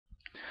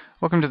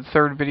Welcome to the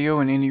third video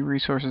in Indie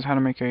Resources How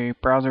to Make a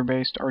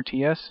Browser-Based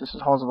RTS. This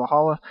is Halls of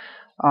Valhalla.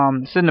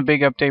 This isn't a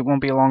big update,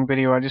 won't be a long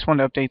video. I just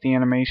wanted to update the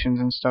animations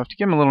and stuff to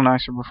get them a little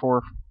nicer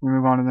before we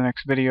move on to the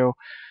next video.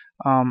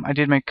 I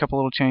did make a couple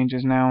little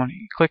changes now.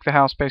 You click the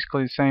house,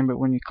 basically the same, but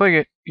when you click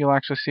it, you'll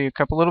actually see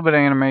a little bit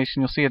of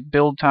animation. You'll see a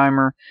build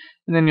timer,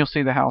 and then you'll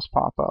see the house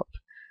pop up.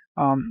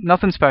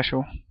 Nothing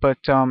special, but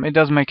it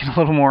does make it a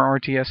little more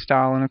RTS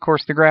style, and of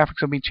course the graphics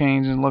will be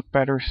changed and look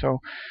better, so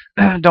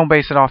don't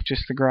base it off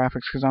just the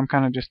graphics, because I'm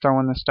kind of just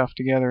throwing this stuff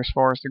together as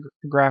far as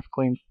the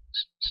graphically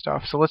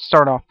stuff. So let's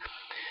start off.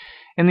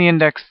 In the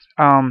index,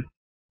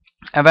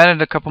 I've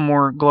added a couple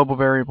more global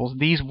variables.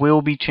 These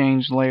will be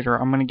changed later.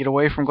 I'm going to get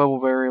away from global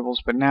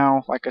variables, but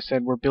now, like I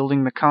said, we're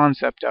building the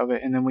concept of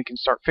it, and then we can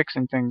start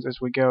fixing things as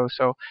we go.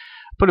 So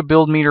put a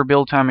build meter,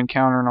 build time, and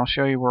counter, and I'll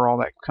show you where all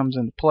that comes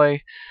into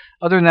play.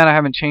 Other than that, I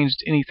haven't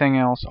changed anything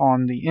else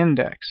on the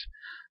index.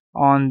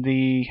 On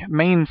the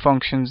main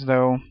functions,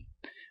 though,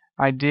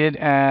 I did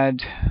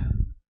add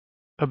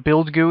a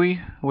build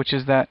GUI, which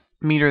is that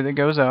meter that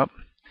goes up,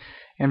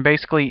 and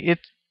basically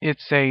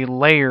it's a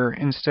layer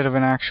instead of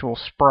an actual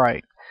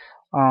sprite.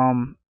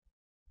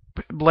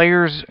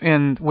 Layers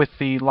with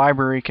the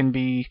library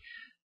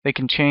they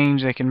can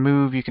change, they can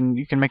move, you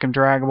can make them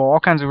draggable, all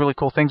kinds of really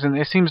cool things, and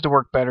it seems to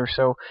work better.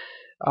 So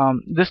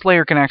this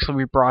layer can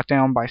actually be brought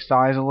down by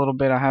size a little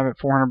bit. I have it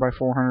 400 by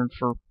 400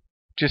 for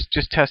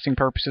just testing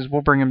purposes.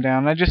 We'll bring them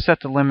down. I just set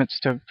the limits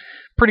to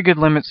pretty good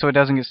limits so it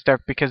doesn't get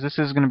stuck, because this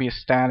is going to be a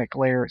static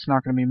layer. It's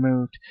not going to be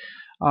moved.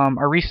 I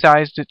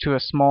resized it to a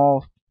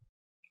small.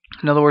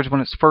 In other words,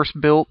 when it's first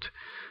built,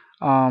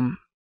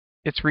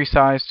 it's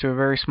resized to a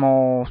very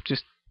small,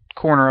 just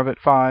corner of it,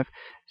 5.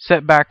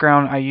 Set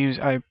background,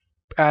 I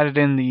added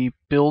in the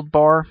build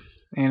bar,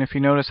 and if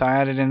you notice, I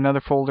added in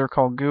another folder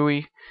called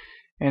GUI,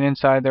 and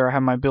inside there I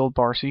have my build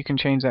bar, so you can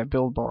change that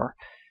build bar.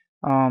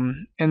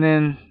 And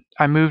then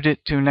I moved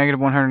it to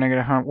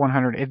 -100,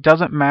 -100. It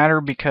doesn't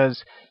matter,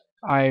 because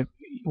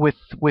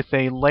with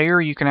a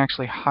layer you can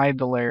actually hide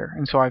the layer,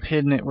 and so I've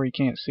hidden it where you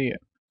can't see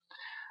it.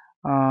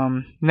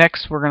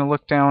 Next, we're going to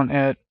look down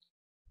at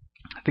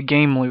the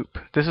game loop.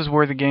 This is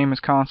where the game is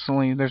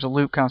there's a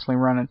loop constantly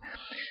running.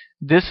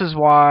 This is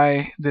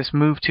why this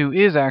move to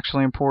is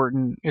actually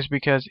important, is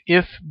because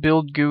if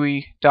build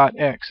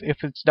GUI.x,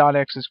 if its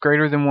 .x is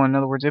greater than 1, in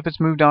other words, if it's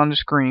moved on to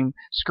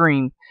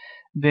screen,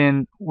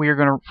 then we are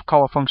going to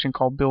call a function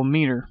called build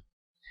meter.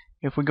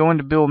 If we go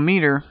into build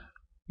meter,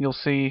 you'll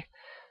see,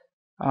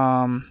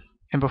 and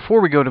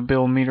before we go to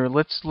build meter,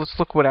 let's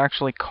look what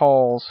actually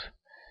calls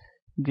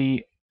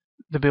the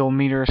build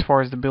meter as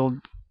far as the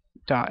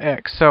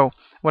build.x. So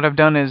what I've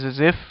done is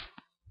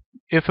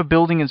if a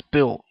building is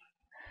built,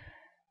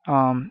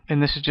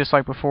 and this is just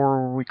like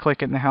before where we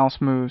click it and the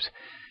house moves,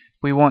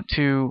 we want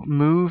to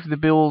move the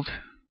build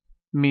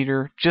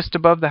meter just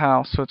above the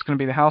house, so it's going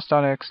to be the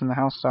house.x and the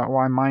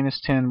house.y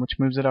 -10, which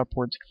moves it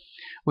upwards.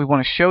 We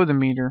want to show the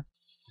meter,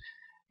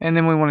 and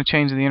then we want to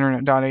change the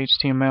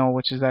internet.html,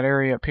 which is that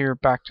area up here,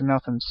 back to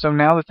nothing. So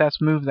now that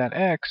that's moved that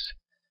x,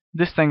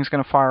 this thing's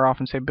going to fire off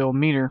and say build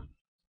meter.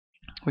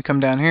 We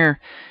come down here.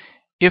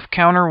 If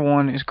counter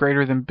 1 is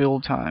greater than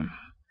build time,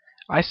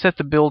 I set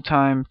the build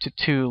time to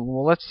 2.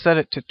 Well, let's set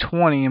it to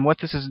 20, and what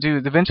this is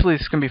eventually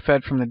this is going to be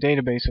fed from the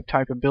database of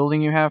type of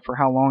building you have for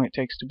how long it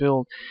takes to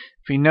build.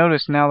 If you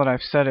notice, now that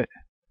I've set it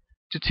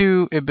to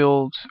 2, it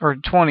builds, or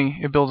 20,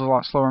 it builds a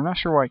lot slower. I'm not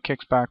sure why it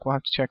kicks back. We'll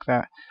have to check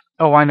that.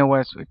 Oh, I know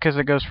why. It's because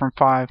it goes from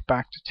 5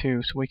 back to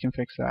 2, so we can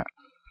fix that.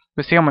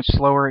 But see how much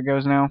slower it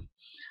goes now?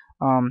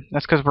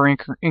 That's because we're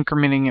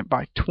incrementing it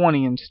by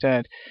 20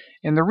 instead.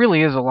 And there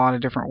really is a lot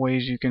of different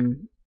ways you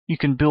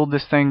can build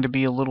this thing to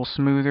be a little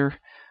smoother.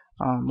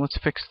 Let's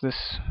fix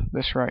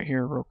this right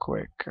here real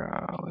quick.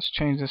 Let's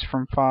change this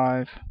from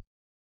 5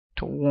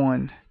 to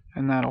 1,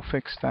 and that'll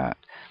fix that.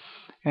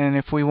 And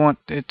if we want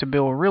it to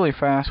build really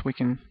fast, we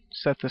can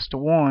set this to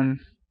 1.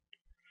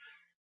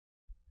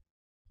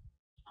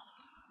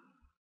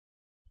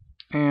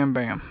 And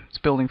bam, it's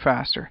building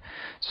faster.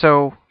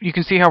 So you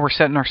can see how we're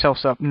setting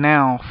ourselves up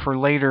now for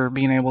later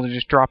being able to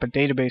just drop a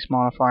database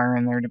modifier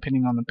in there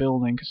depending on the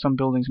building, because some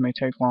buildings may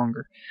take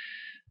longer.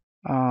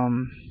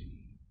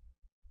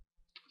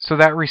 So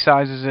that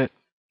resizes it.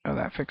 Oh,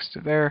 that fixed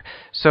it there.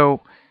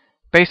 So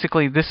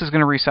basically this is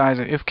going to resize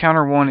it. If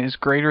counter 1 is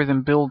greater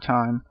than build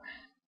time,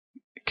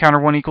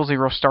 counter 1 equals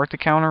 0, start the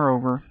counter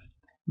over.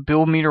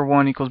 Build meter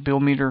 1 equals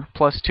build meter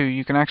plus 2.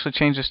 You can actually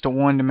change this to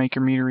 1 to make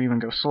your meter even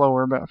go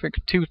slower, but I think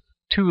 2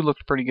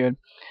 looked pretty good.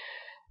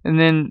 And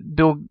then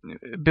build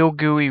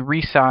GUI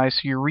resize,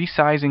 so you're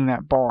resizing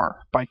that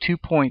bar by 2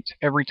 points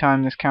every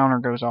time this counter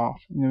goes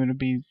off. And it'll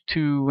be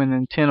 2, and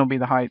then 10 will be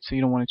the height, so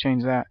you don't want to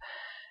change that.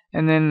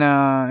 And then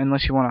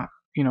unless you want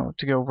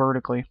to go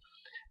vertically,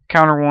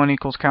 counter 1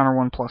 equals counter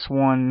 1 plus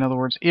 1. In other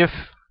words, if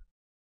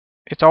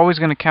it's always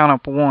going to count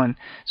up 1,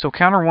 so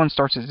counter 1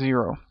 starts at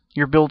 0.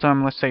 Your build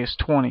time, let's say, is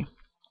 20.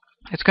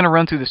 It's going to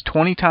run through this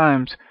 20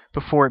 times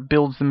before it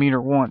builds the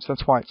meter once.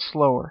 That's why it's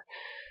slower.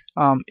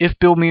 If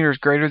build meter is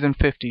greater than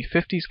 50,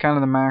 50 is kind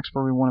of the max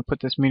where we want to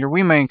put this meter.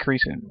 We may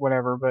increase it,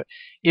 whatever, but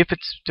if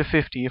it's to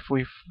 50, if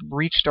we've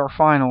reached our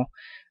final,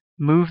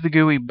 move the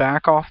GUI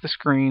back off the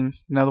screen.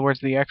 In other words,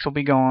 the X will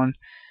be gone.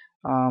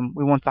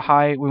 We want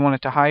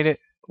it to hide it.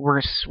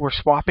 We're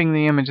swapping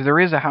the image. There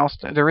is a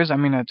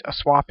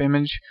swap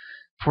image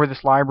for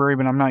this library,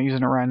 but I'm not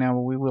using it right now.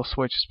 But we will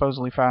switch,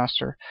 supposedly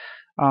faster.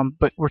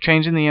 But we're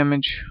changing the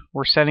image.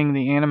 We're setting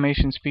the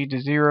animation speed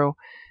to 0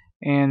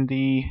 and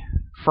the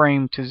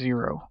frame to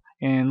 0.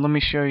 And let me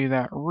show you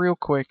that real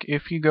quick.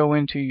 If you go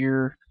into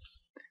your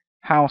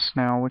house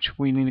now, which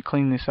we need to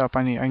clean this up,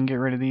 I can get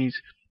rid of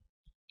these.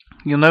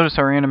 You'll notice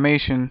our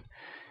animation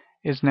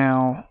is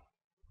now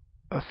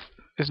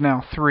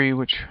 3,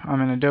 which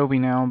I'm in Adobe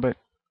now, but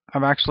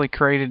I've actually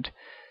created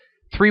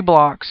 3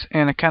 blocks,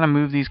 and I kind of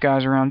move these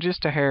guys around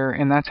just a hair,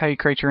 and that's how you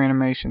create your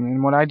animation.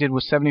 And what I did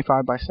was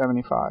 75 by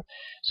 75.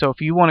 So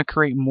if you want to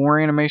create more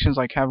animations,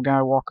 like have a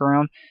guy walk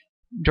around,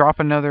 drop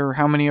another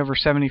how many over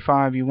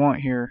 75 you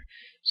want here.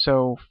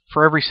 So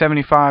for every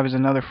 75 is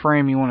another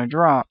frame you want to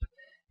drop,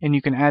 and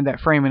you can add that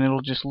frame and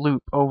it'll just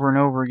loop over and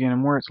over again.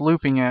 And where it's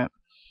looping at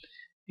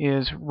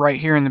is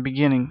right here in the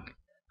beginning.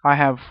 I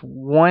have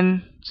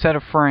one set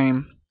of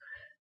frame,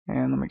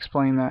 and let me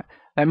explain that.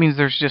 That means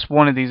there's just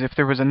one of these. If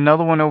there was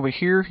another one over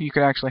here, you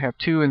could actually have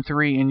 2 and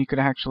 3, and you could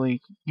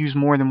actually use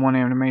more than one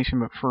animation.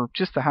 But for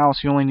just the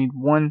house, you only need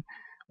one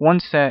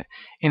set,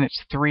 and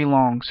it's 3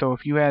 long. So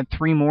if you add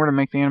 3 more to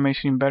make the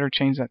animation even better,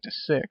 change that to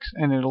 6,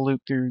 and it'll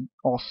loop through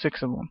all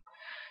 6 of them.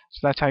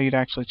 So that's how you'd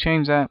actually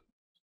change that.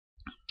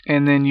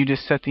 And then you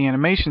just set the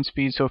animation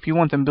speed. So if you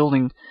want them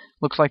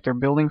looks like they're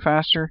building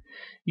faster,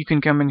 you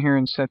can come in here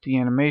and set the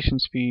animation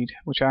speed,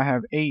 which I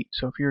have 8.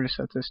 So if you were to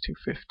set this to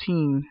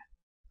 15,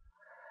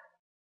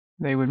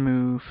 they would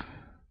move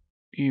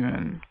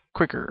even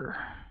quicker.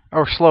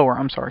 Or slower,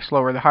 I'm sorry,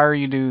 slower. The higher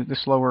you do, the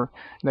slower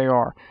they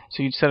are.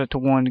 So you'd set it to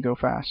 1 to go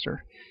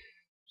faster.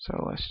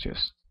 So let's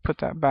just put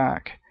that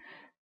back.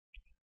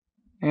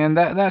 And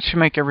that should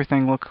make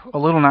everything look a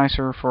little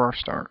nicer for our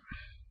start.